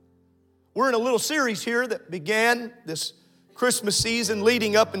We're in a little series here that began this Christmas season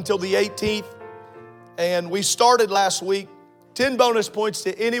leading up until the 18th. And we started last week. 10 bonus points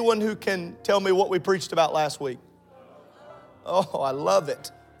to anyone who can tell me what we preached about last week. Oh, I love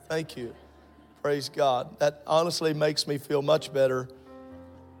it. Thank you. Praise God. That honestly makes me feel much better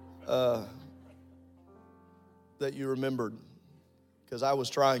that you remembered, because I was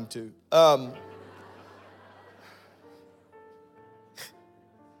trying to.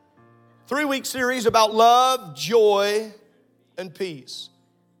 3-week series about love, joy, and peace.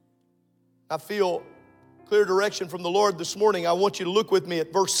 I feel clear direction from the Lord this morning. I want you to look with me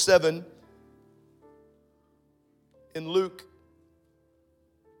at verse 7 in Luke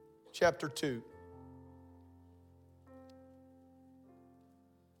chapter 2.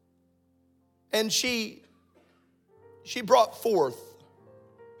 And she brought forth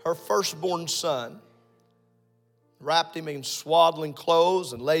her firstborn son, wrapped him in swaddling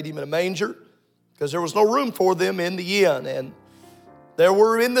clothes, and laid him in a manger, because there was no room for them in the inn. And there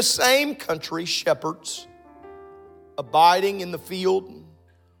were in the same country shepherds abiding in the field,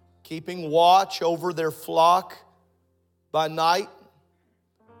 keeping watch over their flock by night.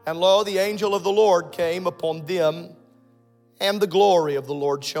 And lo, the angel of the Lord came upon them, and the glory of the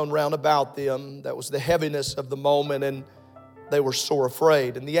Lord shone round about them. That was the heaviness of the moment, and they were sore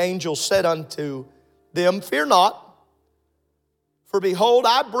afraid. And the angel said unto them, Fear not, for behold,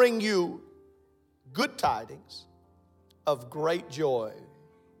 I bring you good tidings of great joy,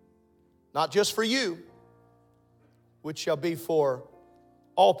 not just for you, which shall be for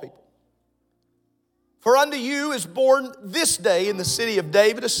all people. For unto you is born this day in the city of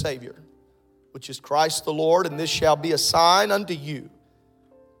David a Savior, which is Christ the Lord, and this shall be a sign unto you.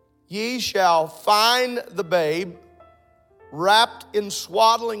 Ye shall find the babe wrapped in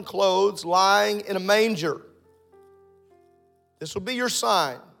swaddling clothes, lying in a manger. This will be your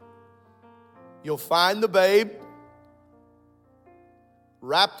sign. You'll find the babe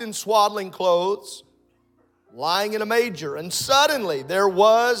wrapped in swaddling clothes, lying in a manger. And suddenly there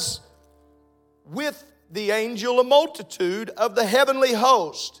was with the angel a multitude of the heavenly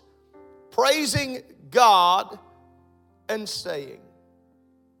host, praising God and saying,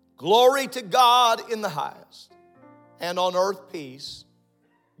 Glory to God in the highest, and on earth peace,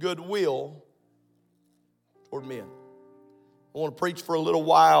 goodwill toward men. I want to preach for a little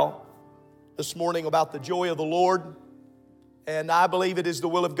while this morning about the joy of the Lord. And I believe it is the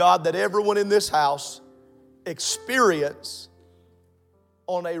will of God that everyone in this house experience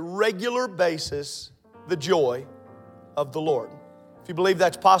on a regular basis the joy of the Lord. If you believe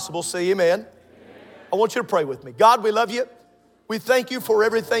that's possible, say amen. I want you to pray with me. God, we love you. We thank you for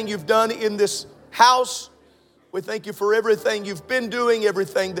everything you've done in this house. We thank you for everything you've been doing,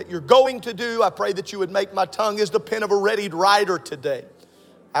 everything that you're going to do. I pray that you would make my tongue as the pen of a readied writer today.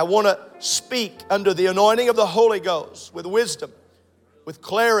 I want to speak under the anointing of the Holy Ghost with wisdom, with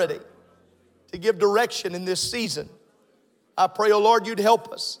clarity, to give direction in this season. I pray, oh Lord, you'd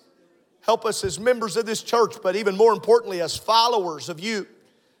help us. Help us as members of this church, but even more importantly, as followers of you,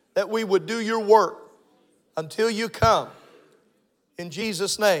 that we would do your work until you come. In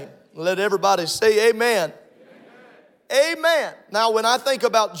Jesus' name, let everybody say amen. Amen. Now, when I think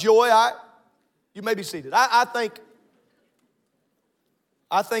about joy, you may be seated. I think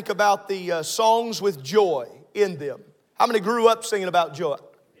about the songs with joy in them. How many grew up singing about joy?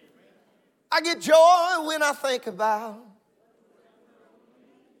 I get joy when I think about.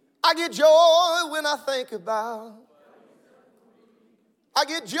 I get joy when I think about. I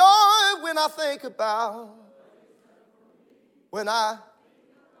get joy when I think about.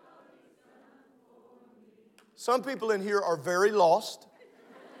 Some people in here are very lost.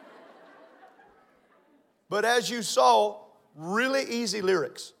 But as you saw, really easy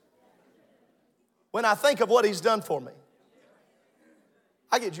lyrics. When I think of what he's done for me,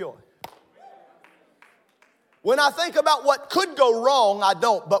 I get joy. When I think about what could go wrong, I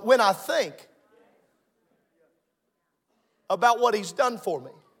don't. But when I think about what he's done for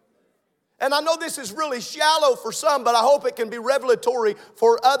me, and I know this is really shallow for some, but I hope it can be revelatory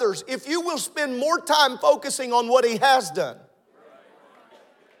for others. If you will spend more time focusing on what he has done,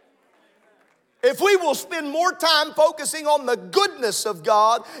 if we will spend more time focusing on the goodness of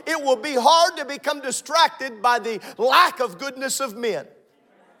God, it will be hard to become distracted by the lack of goodness of men.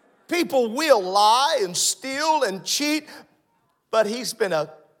 People will lie and steal and cheat, but he's been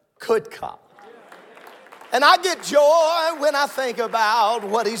a good cop. And I get joy when I think about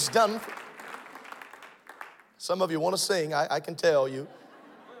what he's done for me. Some of you want to sing, I can tell you.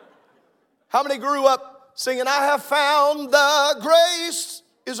 How many grew up singing, I have found the grace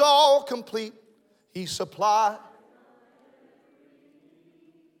is all complete. He supplied.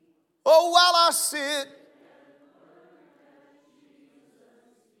 Oh, sit.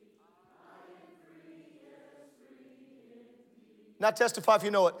 Now testify if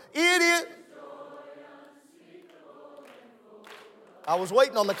you know it. It is. I was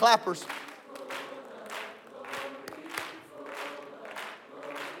waiting on the clappers.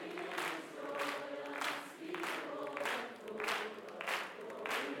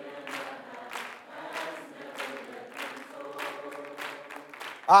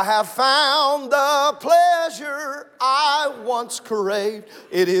 I have found the pleasure I once craved.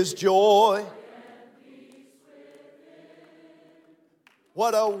 It is joy.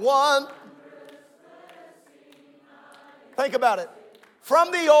 What a one. Think about it.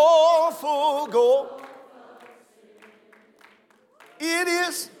 From the awful goal. It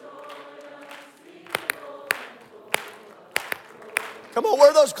is. Come on,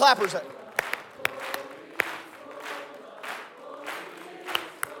 where are those clappers at?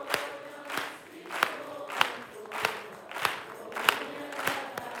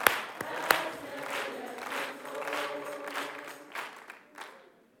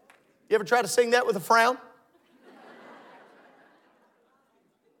 You ever try to sing that with a frown?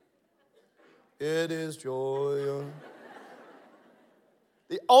 It is joy.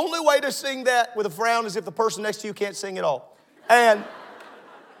 The only way to sing that with a frown is if the person next to you can't sing at all. And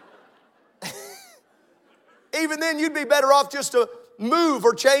even then, you'd be better off just to move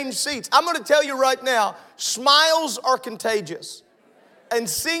or change seats. I'm going to tell you right now, smiles are contagious. And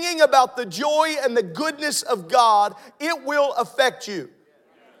singing about the joy and the goodness of God, it will affect you.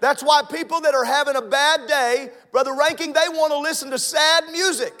 That's why people that are having a bad day, Brother Ranking, they want to listen to sad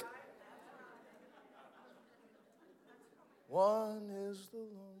music. One is the Lord.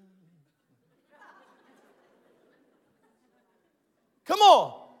 Come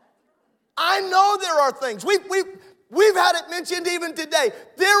on. I know there are things. We've had it mentioned even today.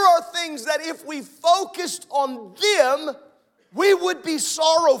 There are things that if we focused on them, we would be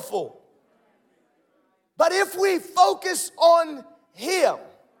sorrowful. But if we focus on Him,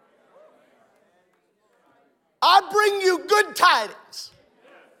 I bring you good tidings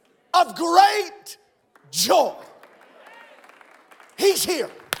of great joy. He's here.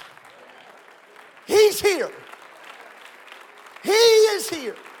 He's here. He is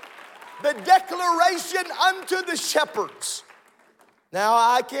here. The declaration unto the shepherds. Now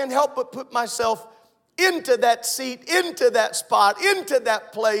I can't help but put myself into that seat, into that spot, into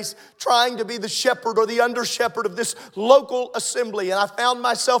that place, trying to be the shepherd or the under shepherd of this local assembly. And I found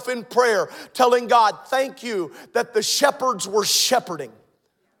myself in prayer telling God, thank you that the shepherds were shepherding.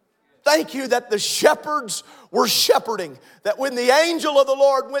 Thank you that the shepherds were shepherding. That when the angel of the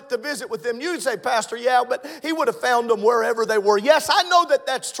Lord went to visit with them, you'd say, Pastor, yeah, but he would have found them wherever they were. Yes, I know that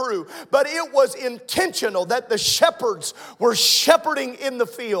that's true. But it was intentional that the shepherds were shepherding in the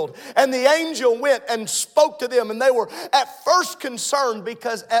field. And the angel went and spoke to them. And they were at first concerned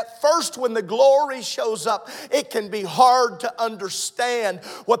because at first when the glory shows up, it can be hard to understand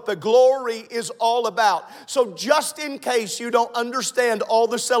what the glory is all about. So just in case you don't understand all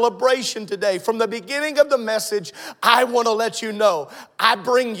the celebration today, from the beginning of the message, I want to let you know, I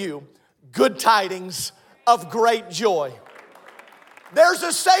bring you good tidings of great joy. There's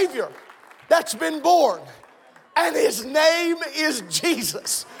a Savior that's been born, and His name is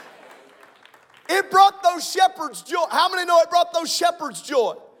Jesus. It brought those shepherds joy. How many know it brought those shepherds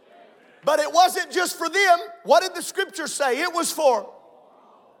joy? But it wasn't just for them. What did the scripture say? It was for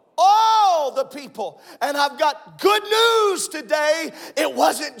all the people. And I've got good news today. It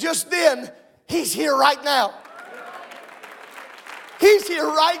wasn't just then. He's here right now. He's here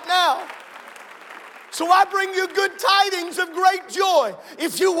right now. So I bring you good tidings of great joy.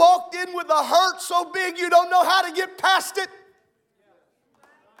 If you walked in with a hurt so big you don't know how to get past it,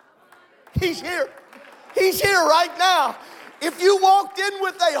 He's here. He's here right now. If you walked in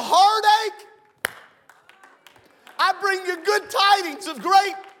with a heartache, I bring you good tidings of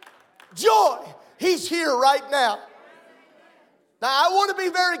great joy. He's here right now. Now I want to be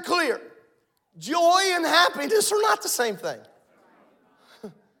very clear. Joy and happiness are not the same thing.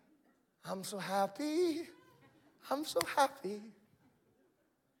 I'm so happy. I'm so happy.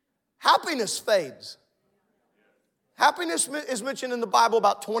 Happiness fades. Happiness is mentioned in the Bible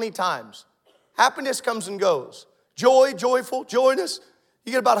about 20 times. Happiness comes and goes. Joy, joyful, joyness,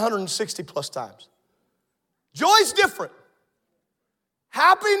 you get about 160 plus times. Joy's different.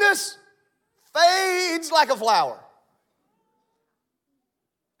 Happiness fades like a flower.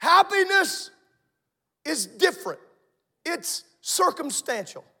 Happiness is different. It's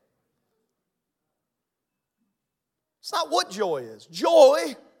circumstantial. It's not what joy is.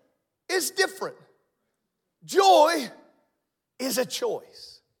 Joy is different. Joy is a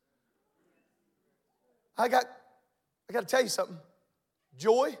choice. I got to tell you something.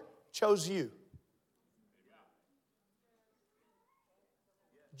 Joy chose you.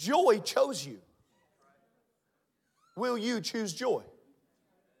 Joy chose you. Will you choose joy?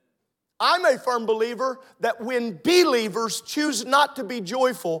 I'm a firm believer that when believers choose not to be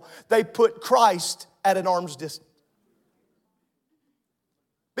joyful, they put Christ at an arm's distance.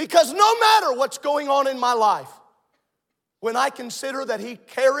 Because no matter what's going on in my life, when I consider that He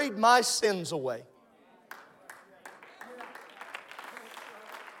carried my sins away,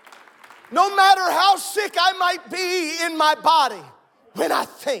 no matter how sick I might be in my body, when I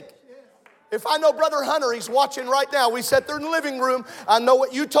think, if I know Brother Hunter, he's watching right now. We sat there in the living room. I know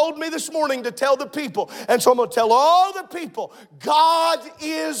what you told me this morning to tell the people. And so I'm going to tell all the people, God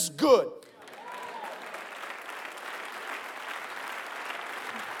is good.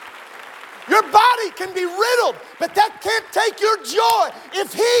 Your body can be riddled, but that can't take your joy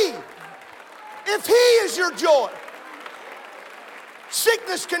if He is your joy.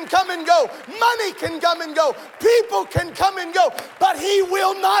 Sickness can come and go. Money can come and go. People can come and go. But He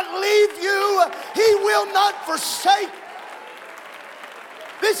will not leave you. He will not forsake.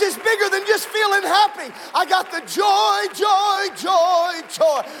 This is bigger than just feeling happy. I got the joy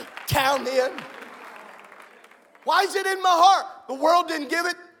down in. Why is it in my heart? The world didn't give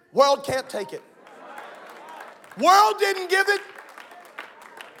it. World can't take it. World didn't give it.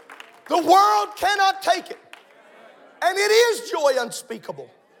 The world cannot take it. And it is joy unspeakable.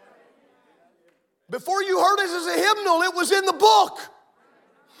 Before you heard it as a hymnal, it was in the book.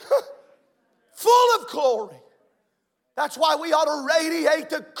 Full of glory. That's why we ought to radiate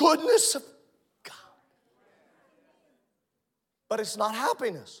the goodness of God. But it's not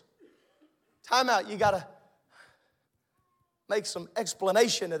happiness. Time out. You got to make some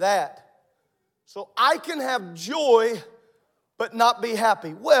explanation of that. So I can have joy but not be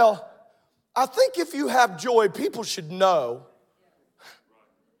happy. Well, I think if you have joy, people should know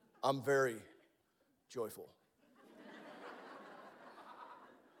I'm very joyful.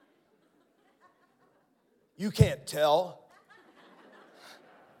 You can't tell.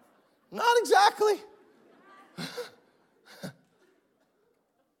 Not exactly.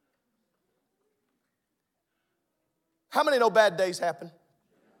 How many know bad days happen?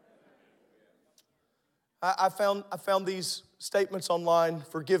 I found these statements online.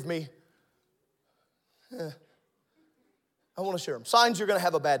 Forgive me. I want to share them. Signs you're going to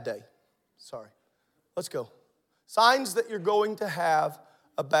have a bad day. Sorry. Let's go. Signs that you're going to have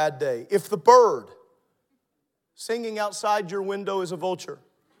a bad day. If the bird singing outside your window is a vulture.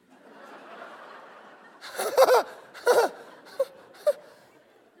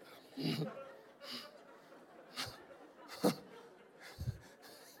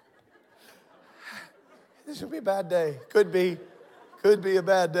 This would be a bad day. Could be a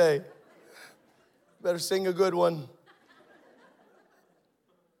bad day. Better sing a good one.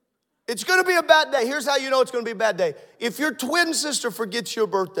 It's going to be a bad day. Here's how you know it's going to be a bad day. If your twin sister forgets your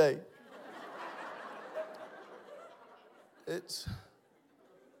birthday, it's...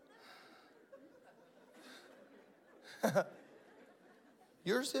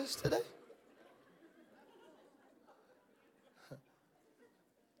 Yours is today?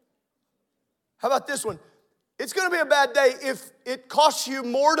 How about this one? It's going to be a bad day if it costs you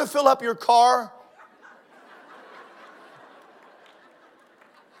more to fill up your car.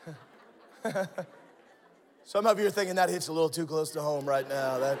 Some of you are thinking that hits a little too close to home right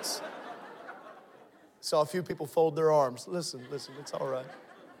now. Saw a few people fold their arms. Listen, it's all right.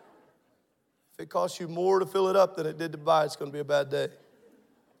 If it costs you more to fill it up than it did to buy, it's going to be a bad day.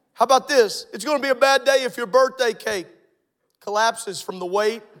 How about this? It's going to be a bad day if your birthday cake collapses from the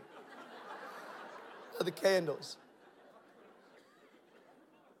weight of the candles.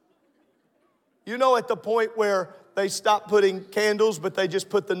 You know, at the point where they stop putting candles, but they just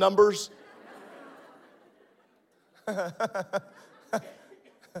put the numbers.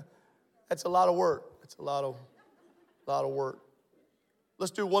 That's a lot of work. It's a lot of work.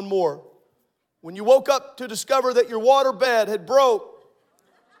 Let's do one more. When you woke up to discover that your water bed had broke,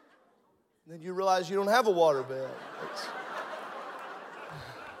 then you realize you don't have a water bed.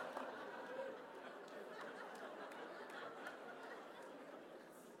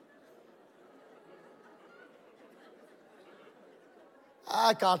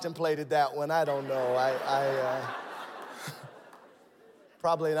 I contemplated that one. I don't know. I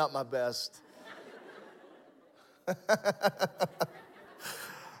probably not my best.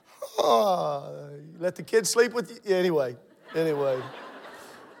 Let the kids sleep with you. Anyway.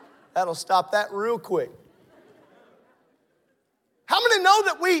 That'll stop that real quick. How many know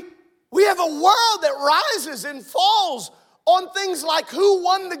that we have a world that rises and falls on things like who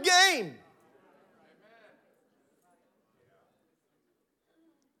won the game?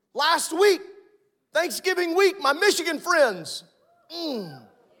 Last week, Thanksgiving week, my Michigan friends.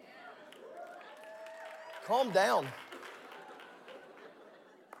 Calm down.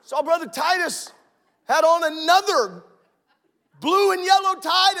 Saw Brother Titus had on another blue and yellow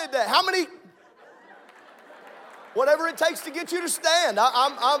tie today. How many? Whatever it takes to get you to stand.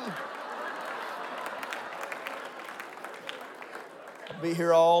 I'll be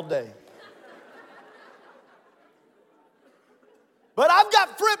here all day. But I've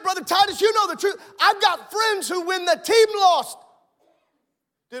got friends, Brother Titus, you know the truth. I've got friends who, when the team lost,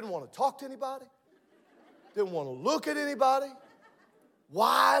 didn't want to talk to anybody, didn't want to look at anybody.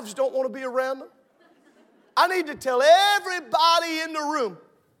 Wives don't want to be around them. I need to tell everybody in the room,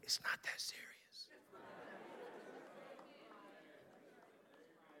 it's not that serious.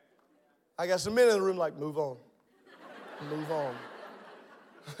 I got some men in the room like, move on. Move on.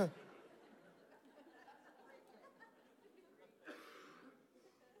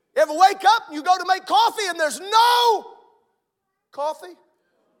 You ever wake up and you go to make coffee and there's no coffee?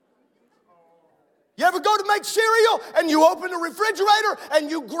 You ever go to make cereal and you open the refrigerator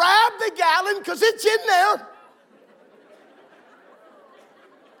and you grab the gallon because it's in there?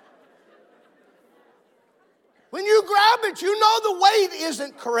 When you grab it, you know the weight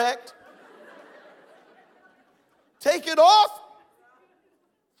isn't correct. Take it off.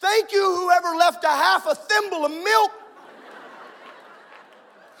 Thank you, whoever left a half a thimble of milk.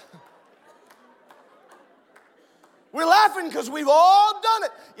 We're laughing because we've all done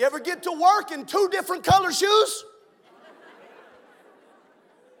it. You ever get to work in 2 different color shoes?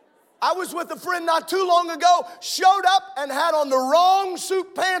 I was with a friend not too long ago, showed up and had on the wrong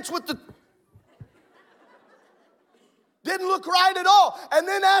suit pants with the... Didn't look right at all. And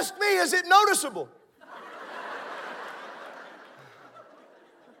then asked me, is it noticeable?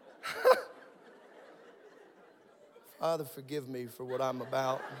 Father, forgive me for what I'm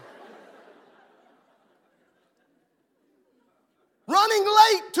about. Running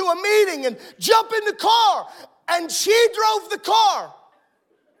late to a meeting and jump in the car, and she drove the car.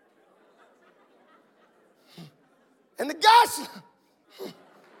 And the guy,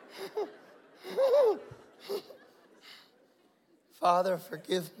 Father,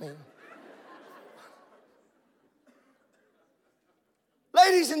 forgive me.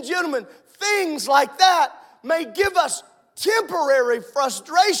 Ladies and gentlemen, things like that may give us temporary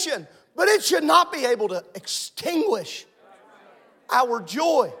frustration, but it should not be able to extinguish our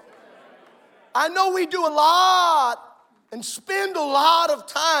joy. I know we do a lot and spend a lot of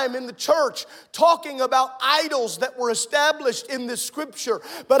time in the church talking about idols that were established in this scripture.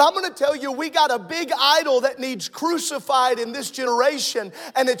 But I'm going to tell you, we got a big idol that needs crucified in this generation,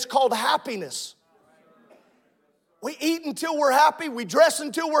 and it's called happiness. We eat until we're happy. We dress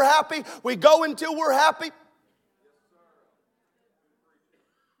until we're happy. We go until we're happy.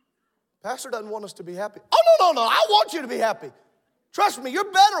 Pastor doesn't want us to be happy. Oh, no. I want you to be happy. Trust me, you're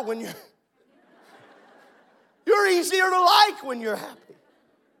better when you're easier to like when you're happy.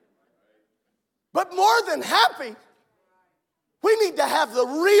 But more than happy, we need to have the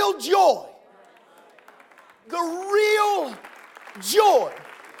real joy. The real joy.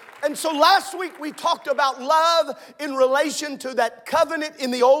 And so last week we talked about love in relation to that covenant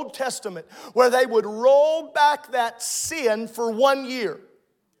in the Old Testament where they would roll back that sin for 1 year.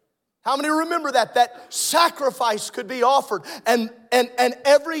 How many remember that? That sacrifice could be offered and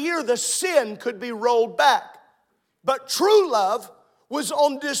every year the sin could be rolled back. But true love was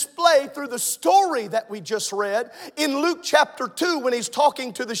on display through the story that we just read in Luke chapter 2 when he's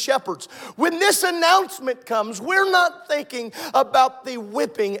talking to the shepherds. When this announcement comes, we're not thinking about the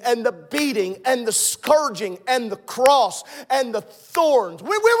whipping and the beating and the scourging and the cross and the thorns.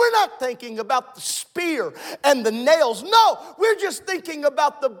 We're not thinking about the spear and the nails. No, we're just thinking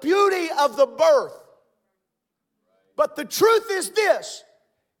about the beauty of the birth. But the truth is this: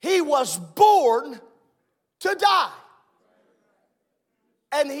 he was born to die.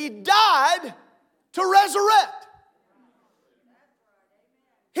 And he died to resurrect.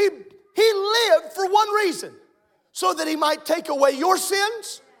 He lived for one reason, so that he might take away your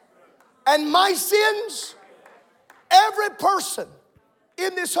sins and my sins. Every person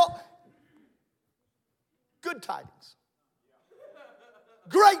in this whole... Good tidings.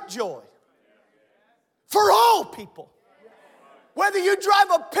 Great joy. For all people. Whether you drive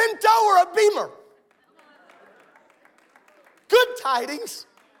a Pinto or a Beamer. Good tidings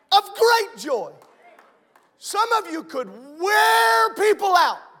of great joy. Some of you could wear people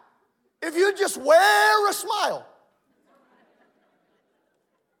out if you just wear a smile.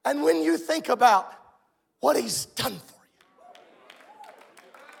 And when you think about what he's done for you.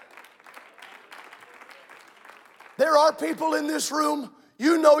 There are people in this room,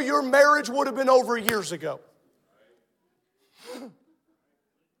 you know your marriage would have been over years ago.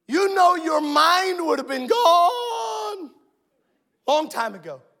 You know your mind would have been gone long time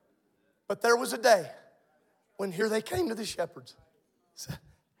ago. But there was a day when here they came to the shepherds. Said,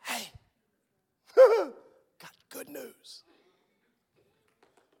 hey, got good news.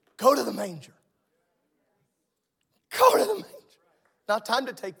 Go to the manger. Go to the manger. Not time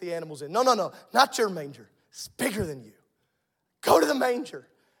to take the animals in. No, not your manger. It's bigger than you. Go to the manger.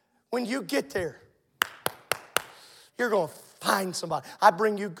 When you get there, you're going to find somebody. I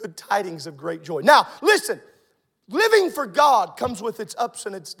bring you good tidings of great joy. Now, listen. Living for God comes with its ups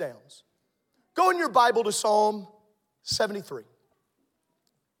and its downs. Go in your Bible to Psalm 73.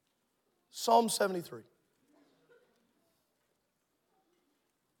 Psalm 73.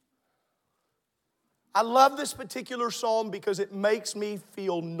 I love this particular psalm because it makes me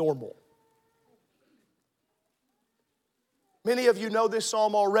feel normal. Many of you know this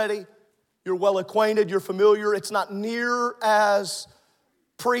psalm already. You're well acquainted, you're familiar. It's not near as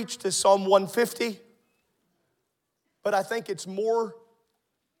preached as Psalm 150, but I think it's more,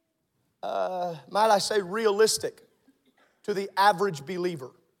 might I say, realistic to the average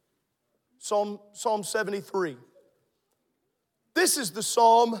believer. Psalm 73. This is the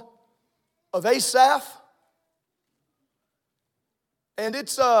psalm of Asaph, and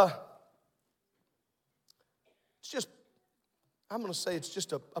it's just, I'm going to say it's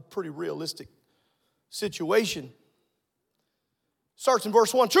just a pretty realistic situation. Starts in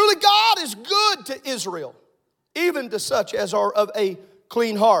verse 1. Truly God is good to Israel, even to such as are of a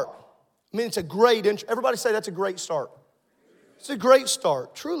clean heart. I mean, it's a great, everybody say that's a great start. It's a great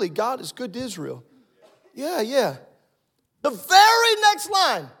start. Truly God is good to Israel. Yeah. The very next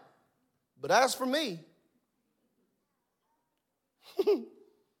line. But as for me, if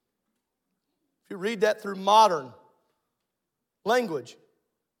you read that through modern language,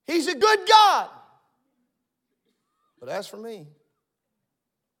 He's a good God. But as for me,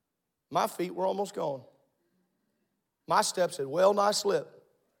 my feet were almost gone. My steps had well nigh slipped.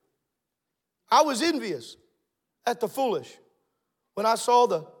 I was envious at the foolish when I saw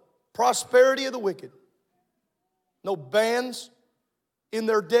the prosperity of the wicked. No bands in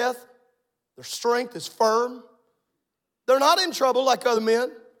their death. Their strength is firm. They're not in trouble like other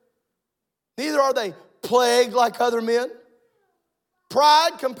men. Neither are they plagued like other men.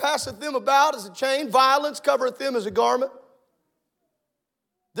 Pride compasseth them about as a chain. Violence covereth them as a garment.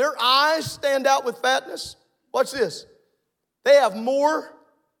 Their eyes stand out with fatness. Watch this. They have more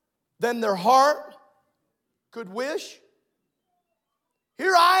than their heart could wish.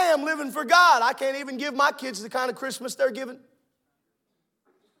 Here I am living for God. I can't even give my kids the kind of Christmas they're giving.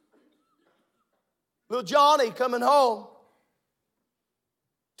 Little Johnny coming home,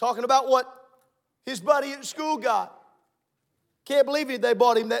 talking about what his buddy at school got. Can't believe it, they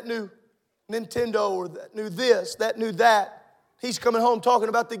bought him that new Nintendo or that new this, that new that. He's coming home talking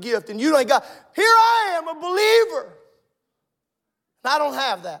about the gift, and you ain't got. Here I am, a believer, and I don't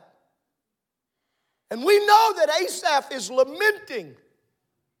have that. And we know that Asaph is lamenting.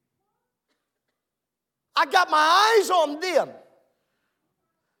 I got my eyes on them.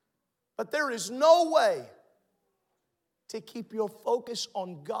 But there is no way to keep your focus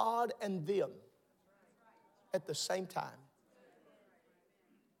on God and them at the same time.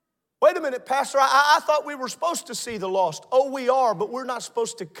 Wait a minute, Pastor, I thought we were supposed to see the lost. Oh, we are, but we're not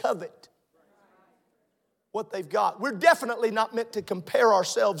supposed to covet what they've got. We're definitely not meant to compare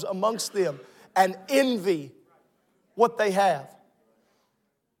ourselves amongst them and envy what they have.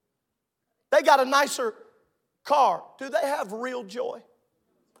 They got a nicer car. Do they have real joy?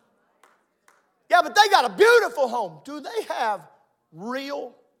 Yeah, but they got a beautiful home. Do they have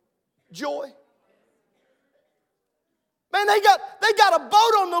real joy? Man, they got a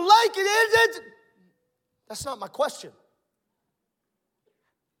boat on the lake. That's not my question.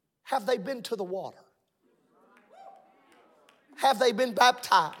 Have they been to the water? Have they been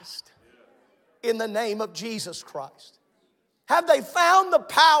baptized in the name of Jesus Christ? Have they found the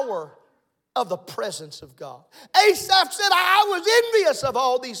power of the presence of God? Asaph said, I was envious of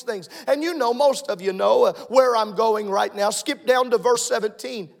all these things. And you know, most of you know where I'm going right now. Skip down to verse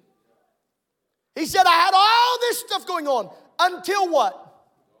 17. He said, I had all this stuff going on until what?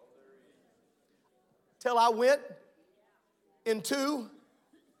 Till I went into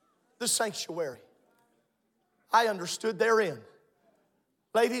the sanctuary. I understood therein.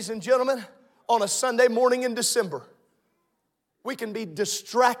 Ladies and gentlemen, on a Sunday morning in December, we can be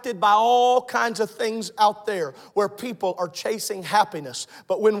distracted by all kinds of things out there where people are chasing happiness.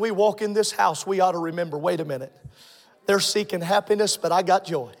 But when we walk in this house, we ought to remember, wait a minute. They're seeking happiness, but I got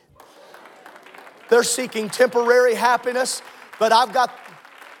joy. They're seeking temporary happiness, but I've got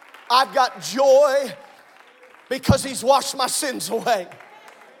I've got joy because He's washed my sins away.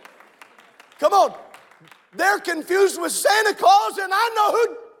 Come on. They're confused with Santa Claus, and I know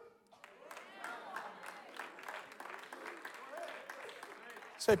who.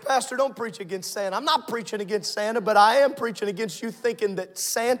 Say, Pastor, don't preach against Santa. I'm not preaching against Santa, but I am preaching against you thinking that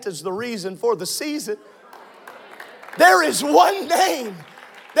Santa's the reason for the season. There is one name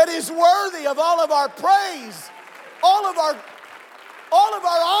that is worthy of all of our praise, all of our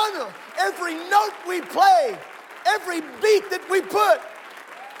honor, every note we play, every beat that we put.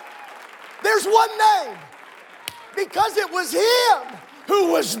 There's one name, because it was Him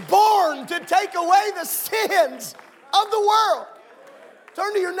who was born to take away the sins of the world.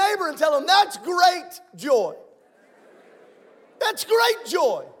 Turn to your neighbor and tell him, that's great joy. That's great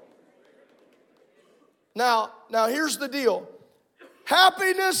joy. Now here's the deal.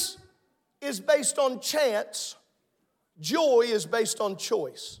 Happiness is based on chance. Joy is based on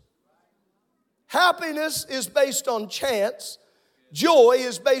choice. Happiness is based on chance. Joy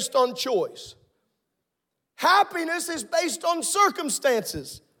is based on choice. Happiness is based on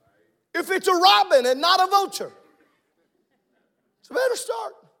circumstances. If it's a robin and not a vulture, it's a better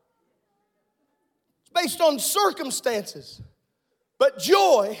start. It's based on circumstances. But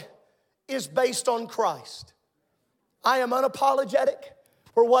joy is based on Christ. I am unapologetic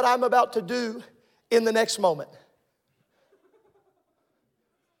for what I'm about to do in the next moment.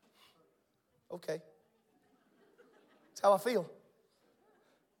 Okay. That's how I feel.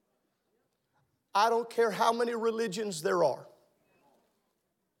 I don't care how many religions there are.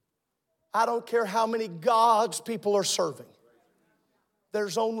 I don't care how many gods people are serving.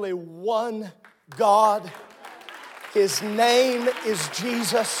 There's only one God. His name is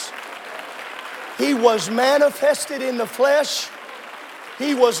Jesus. He was manifested in the flesh.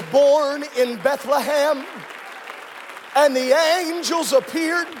 He was born in Bethlehem. And the angels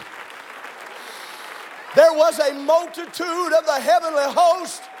appeared. There was a multitude of the heavenly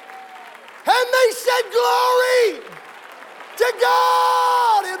host. And they said, glory to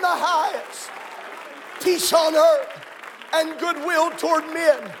God in the highest. Peace on earth and goodwill toward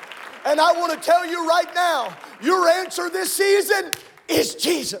men. And I want to tell you right now, your answer this season is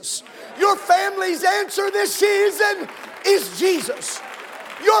Jesus. Your family's answer this season is Jesus.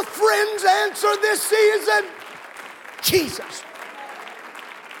 Your friend's answer this season, Jesus.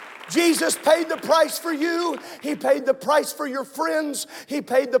 Jesus paid the price for you. He paid the price for your friends. He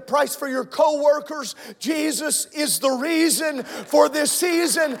paid the price for your co-workers. Jesus is the reason for this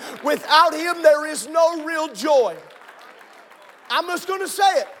season. Without Him, there is no real joy. I'm just going to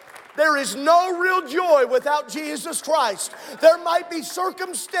say it. There is no real joy without Jesus Christ. There might be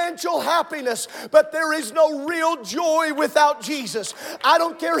circumstantial happiness, but there is no real joy without Jesus. I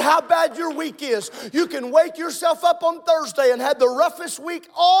don't care how bad your week is. You can wake yourself up on Thursday and have the roughest week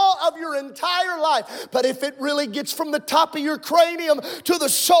all of your entire life. But if it really gets from the top of your cranium to the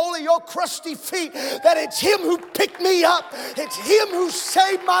sole of your crusty feet, that it's Him who picked me up. It's Him who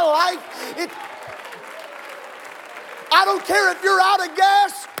saved my life. I don't care if you're out of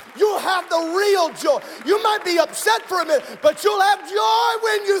gas. You'll have the real joy. You might be upset for a minute, but you'll have joy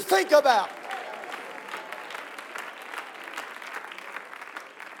when you think about it.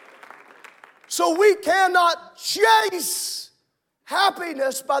 So we cannot chase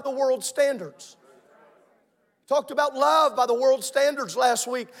happiness by the world's standards. Talked about love by the world's standards last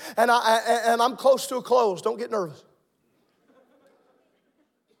week, and I'm close to a close. Don't get nervous.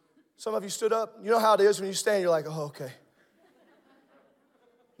 Some of you stood up. You know how it is when you stand, you're like, oh, okay.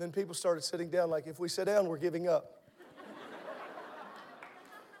 Then people started sitting down like, if we sit down, we're giving up.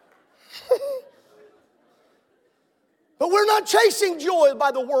 But we're not chasing joy by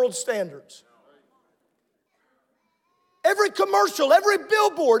the world's standards. Every commercial, every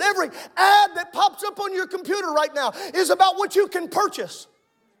billboard, every ad that pops up on your computer right now is about what you can purchase.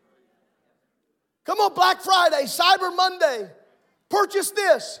 Come on, Black Friday, Cyber Monday, purchase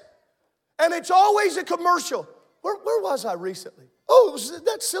this. And it's always a commercial. Where was I recently? Oh, it was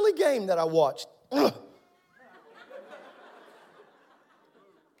that silly game that I watched. And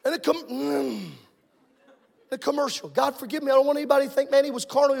the commercial. God forgive me, I don't want anybody to think, man, he was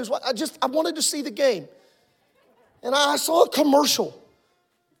carnal. I wanted to see the game. And I saw a commercial.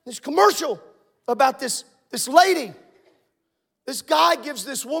 This commercial about this lady. This guy gives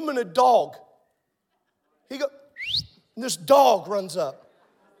this woman a dog. He goes, and this dog runs up.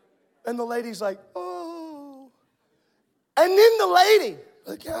 And the lady's like, oh. And then the lady,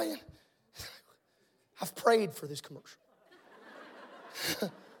 look, I've prayed for this commercial.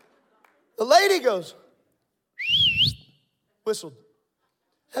 The lady goes, whistled.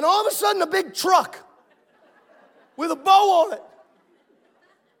 And all of a sudden, a big truck with a bow on it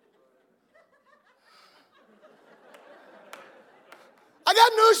I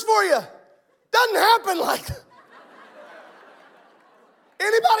got news for you. Doesn't happen like that.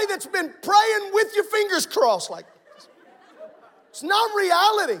 Anybody that's been praying with your fingers crossed like this, it's not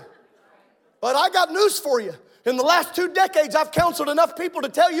reality. But I got news for you. In the last 2 decades, I've counseled enough people to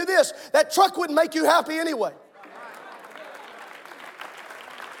tell you this: that truck wouldn't make you happy anyway.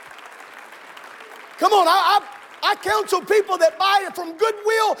 Come on, I counsel people that buy it from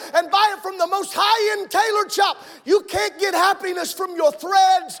Goodwill and buy it from the most high-end tailored shop. You can't get happiness from your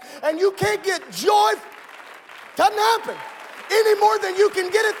threads, and you can't get joy. Doesn't happen. Any more than you can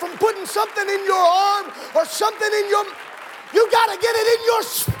get it from putting something in your arm or something in your... You got to get it in your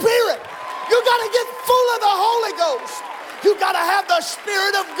spirit. You got to get full of the Holy Ghost. You got to have the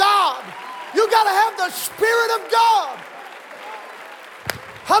Spirit of God. You got to have the Spirit of God.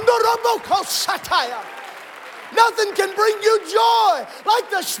 Nothing can bring you joy like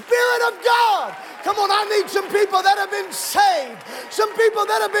the Spirit of God. Come on, I need some people that have been saved, some people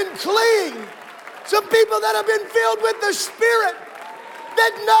that have been clean, some people that have been filled with the Spirit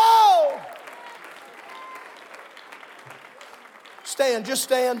that know. Stand, just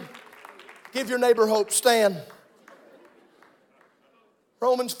stand. Give your neighbor hope. Stand.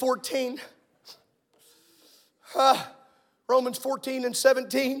 Romans 14. Romans 14 and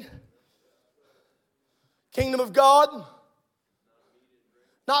 17. Kingdom of God,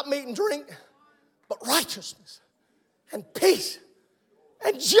 not meat and drink, but righteousness and peace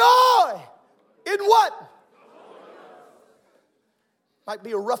and joy in what? Might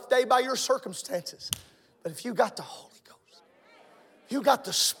be a rough day by your circumstances, but if you got the Holy Ghost, you got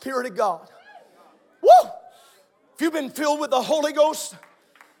the Spirit of God. Woo! If you've been filled with the Holy Ghost,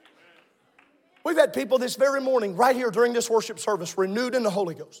 we've had people this very morning, right here during this worship service, renewed in the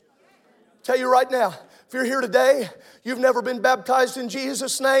Holy Ghost. Tell you right now, if you're here today, you've never been baptized in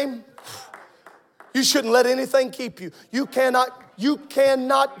Jesus' name, you shouldn't let anything keep you. You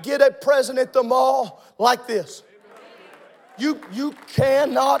cannot get a present at the mall like this. You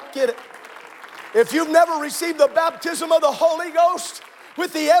cannot get it. If you've never received the baptism of the Holy Ghost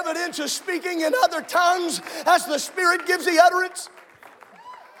with the evidence of speaking in other tongues as the Spirit gives the utterance,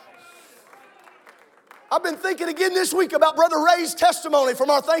 I've been thinking again this week about Brother Ray's testimony from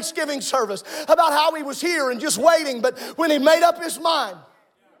our Thanksgiving service, about how he was here and just waiting, but when he made up his mind.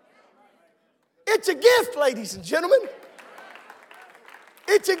 It's a gift, ladies and gentlemen.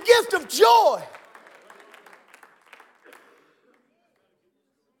 It's a gift of joy.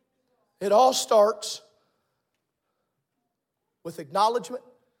 It all starts with acknowledgement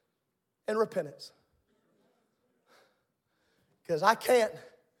and repentance. Because I can't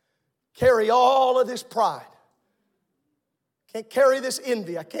carry all of this pride. Can't carry this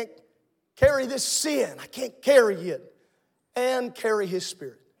envy. I can't carry this sin. I can't carry it and carry His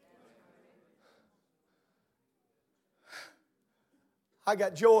Spirit. I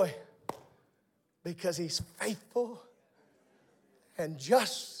got joy because He's faithful and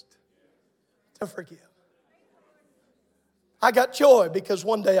just to forgive. I got joy because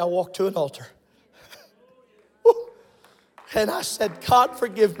one day I walked to an altar and I said, God,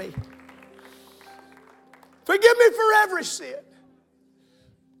 forgive me. Forgive me for every sin.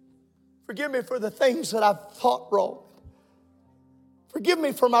 Forgive me for the things that I've thought wrong. Forgive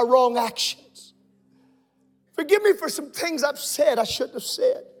me for my wrong actions. Forgive me for some things I've said I shouldn't have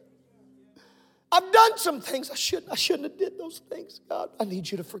said. I've done some things I shouldn't have did those things. God, I need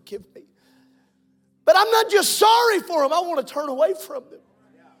you to forgive me. But I'm not just sorry for them. I want to turn away from them.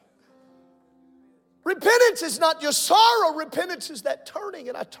 Repentance is not just sorrow. Repentance is that turning,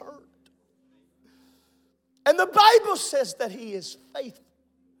 and I turned. And the Bible says that He is faithful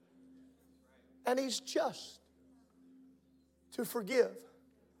and He's just to forgive.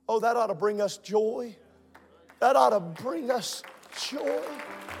 Oh, that ought to bring us joy. That ought to bring us joy.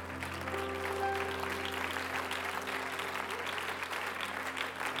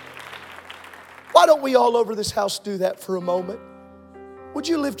 Why don't we all over this house do that for a moment? Would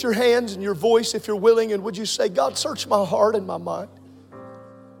you lift your hands and your voice if you're willing, and would you say, God, search my heart and my mind.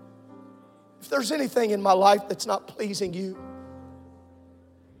 If there's anything in my life that's not pleasing you,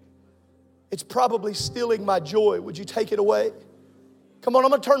 it's probably stealing my joy. Would you take it away? Come on,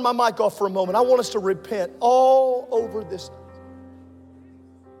 I'm going to turn my mic off for a moment. I want us to repent all over this.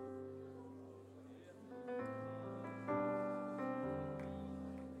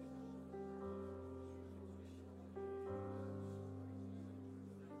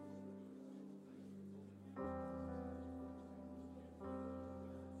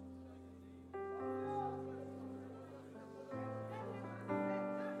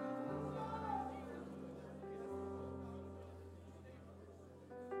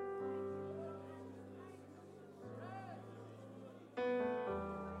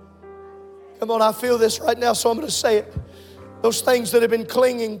 Come on, I feel this right now, so I'm going to say it. Those things that have been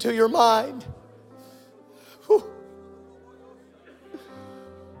clinging to your mind. Whew.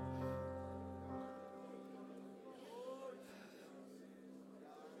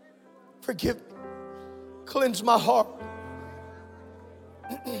 Forgive me. Cleanse my heart.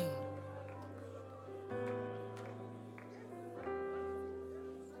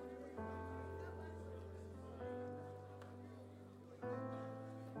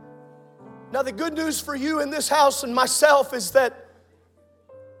 Now, the good news for you in this house and myself is that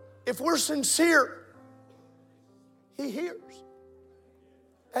if we're sincere, He hears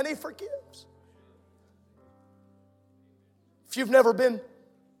and He forgives. If you've never been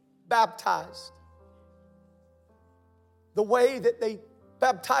baptized the way that they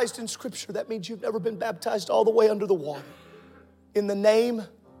baptized in Scripture, that means you've never been baptized all the way under the water in the name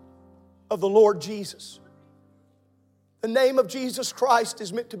of the Lord Jesus. The name of Jesus Christ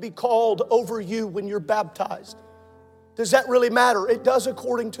is meant to be called over you when you're baptized. Does that really matter? It does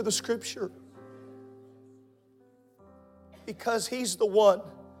according to the Scripture. Because He's the one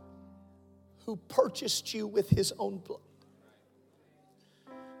who purchased you with His own blood.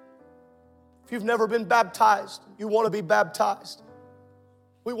 If you've never been baptized, you want to be baptized,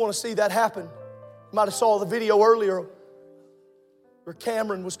 we want to see that happen. You might have saw the video earlier where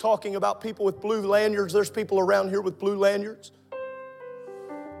Cameron was talking about people with blue lanyards. There's people around here with blue lanyards.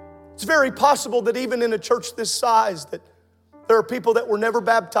 It's very possible that even in a church this size that there are people that were never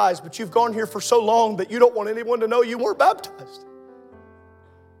baptized, but you've gone here for so long that you don't want anyone to know you weren't baptized.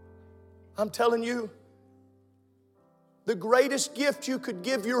 I'm telling you, the greatest gift you could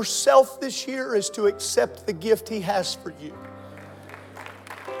give yourself this year is to accept the gift He has for you.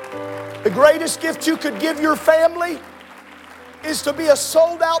 The greatest gift you could give your family is to be a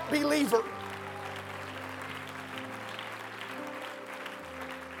sold-out believer.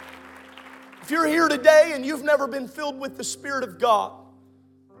 If you're here today and you've never been filled with the Spirit of God,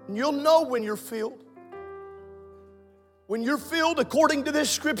 and you'll know when you're filled. When you're filled according to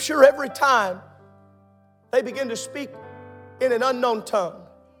this Scripture every time, they begin to speak in an unknown tongue.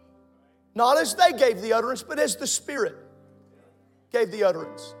 Not as they gave the utterance, but as the Spirit gave the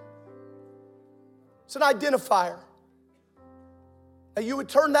utterance. It's an identifier. Now, you would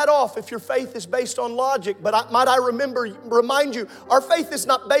turn that off if your faith is based on logic, but might I remind you, our faith is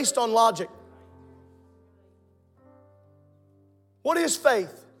not based on logic. What is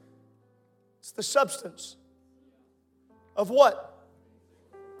faith? It's the substance of what?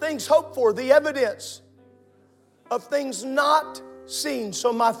 Things hoped for, the evidence of things not seen.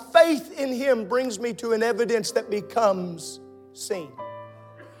 So my faith in Him brings me to an evidence that becomes seen.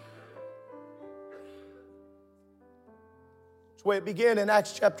 That's the way it began in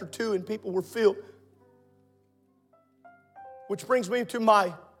Acts chapter 2, and people were filled. Which brings me to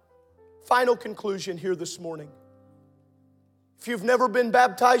my final conclusion here this morning. If you've never been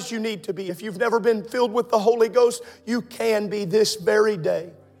baptized, you need to be. If you've never been filled with the Holy Ghost, you can be this very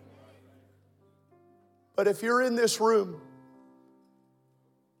day. But if you're in this room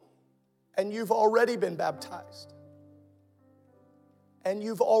and you've already been baptized and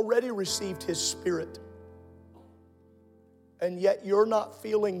you've already received His Spirit, and yet you're not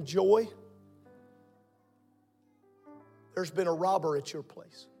feeling joy, there's been a robber at your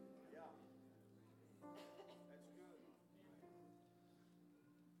place.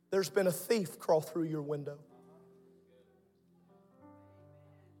 There's been a thief crawl through your window.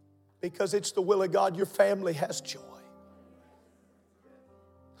 Because it's the will of God your family has joy.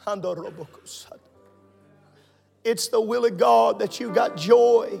 It's the will of God that you got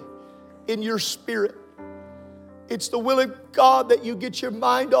joy in your spirit. It's the will of God that you get your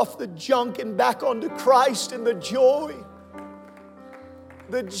mind off the junk and back onto Christ and the joy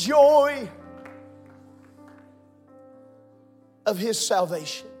of His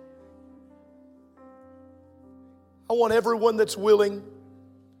salvation. I want everyone that's willing,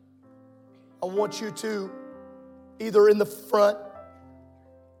 I want you to, either in the front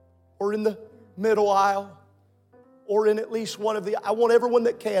or in the middle aisle or in at least one of the, I want everyone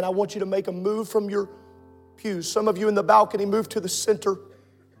that can, I want you to make a move from your pews. Some of you in the balcony, move to the center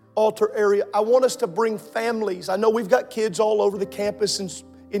altar area. I want us to bring families. I know we've got kids all over the campus and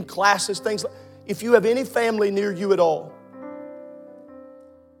in classes, things like, if you have any family near you at all,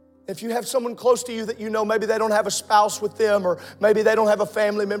 if you have someone close to you that you know, maybe they don't have a spouse with them, or maybe they don't have a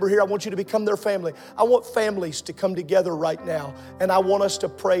family member here, I want you to become their family. I want families to come together right now, and I want us to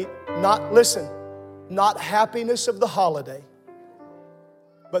pray, not happiness of the holiday,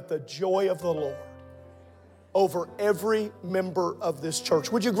 but the joy of the Lord. over every member of this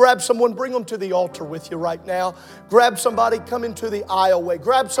church. Would you grab someone, bring them to the altar with you right now? Grab somebody, come into the aisleway.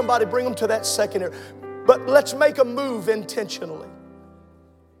 Grab somebody, bring them to that secondary. But let's make a move intentionally.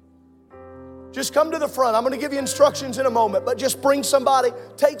 Just come to the front. I'm going to give you instructions in a moment, but just bring somebody,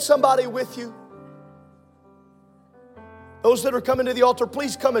 take somebody with you. Those that are coming to the altar,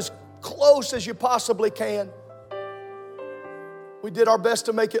 please come as close as you possibly can. We did our best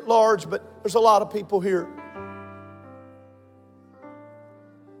to make it large, but there's a lot of people here.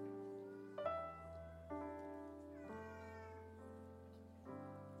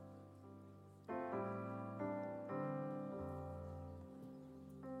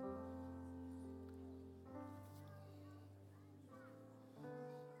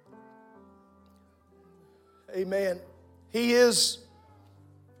 Amen. He is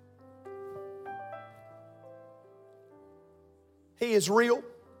real.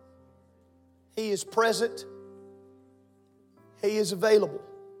 He is present. He is available.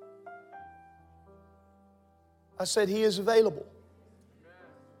 I said He is available.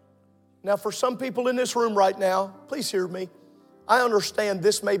 Now, for some people in this room right now, please hear me. I understand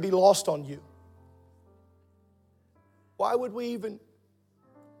this may be lost on you. Why would we even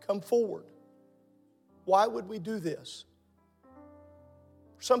come forward? Why would we do this?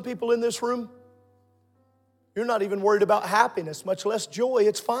 For some people in this room, you're not even worried about happiness, much less joy.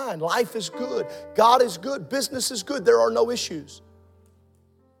 It's fine. Life is good. God is good. Business is good. There are no issues.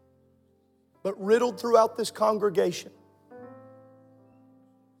 But riddled throughout this congregation,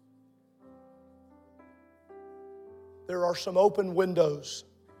 there are some open windows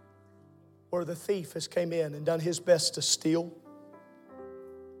where the thief has came in and done his best to steal,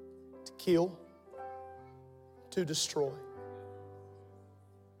 to kill, to destroy.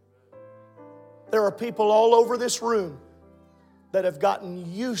 There are people all over this room that have gotten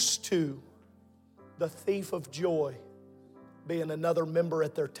used to the thief of joy being another member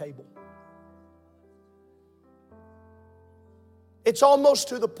at their table. It's almost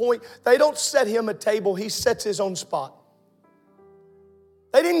to the point they don't set him a table, he sets his own spot.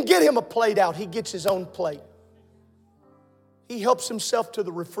 They didn't get him a plate out, he gets his own plate. He helps himself to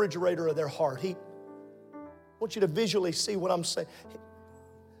the refrigerator of their heart. I want you to visually see what I'm saying.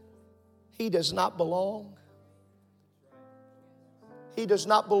 He does not belong. He does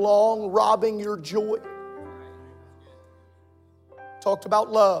not belong robbing your joy. Talked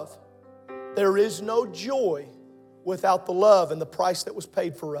about love. There is no joy without the love and the price that was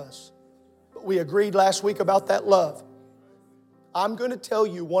paid for us. But we agreed last week about that love. I'm going to tell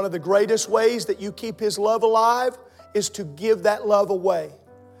you one of the greatest ways that you keep His love alive is to give that love away.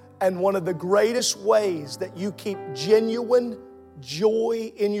 And one of the greatest ways that you keep genuine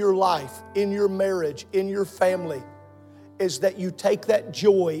joy in your life, in your marriage, in your family, is that you take that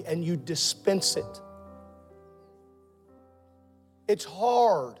joy and you dispense it. It's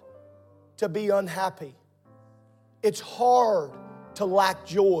hard to be unhappy. It's hard to lack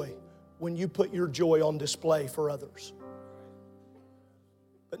joy when you put your joy on display for others.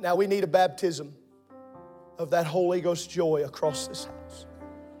 But now we need a baptism of that Holy Ghost joy across this house.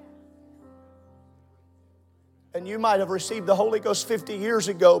 And you might have received the Holy Ghost 50 years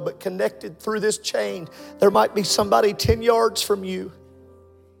ago, but connected through this chain, there might be somebody 10 yards from you.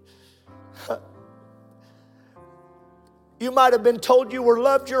 You might have been told you were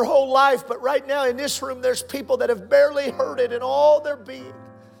loved your whole life, but right now in this room, there's people that have barely heard it in all their being.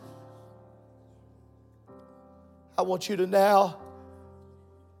 I want you to now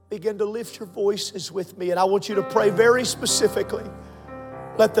begin to lift your voices with me, and I want you to pray very specifically.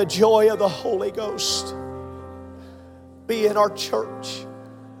 Let the joy of the Holy Ghost be in our church,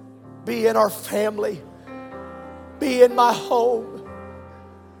 be in our family, be in my home.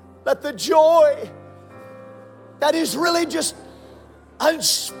 Let the joy that is really just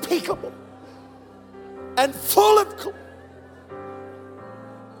unspeakable and full of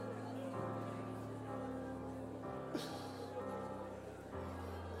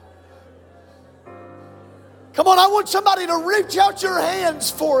Come on, I want somebody to reach out your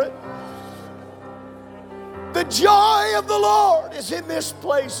hands for it. The joy of the Lord is in this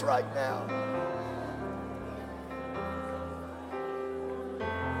place right now.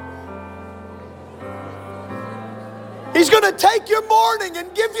 He's going to take your mourning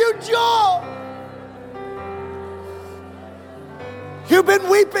and give you joy. You've been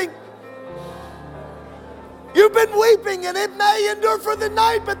weeping. You've been weeping, and it may endure for the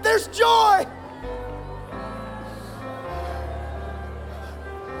night, but there's joy.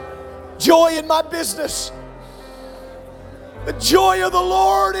 Joy in my business. The joy of the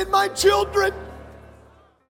Lord in my children.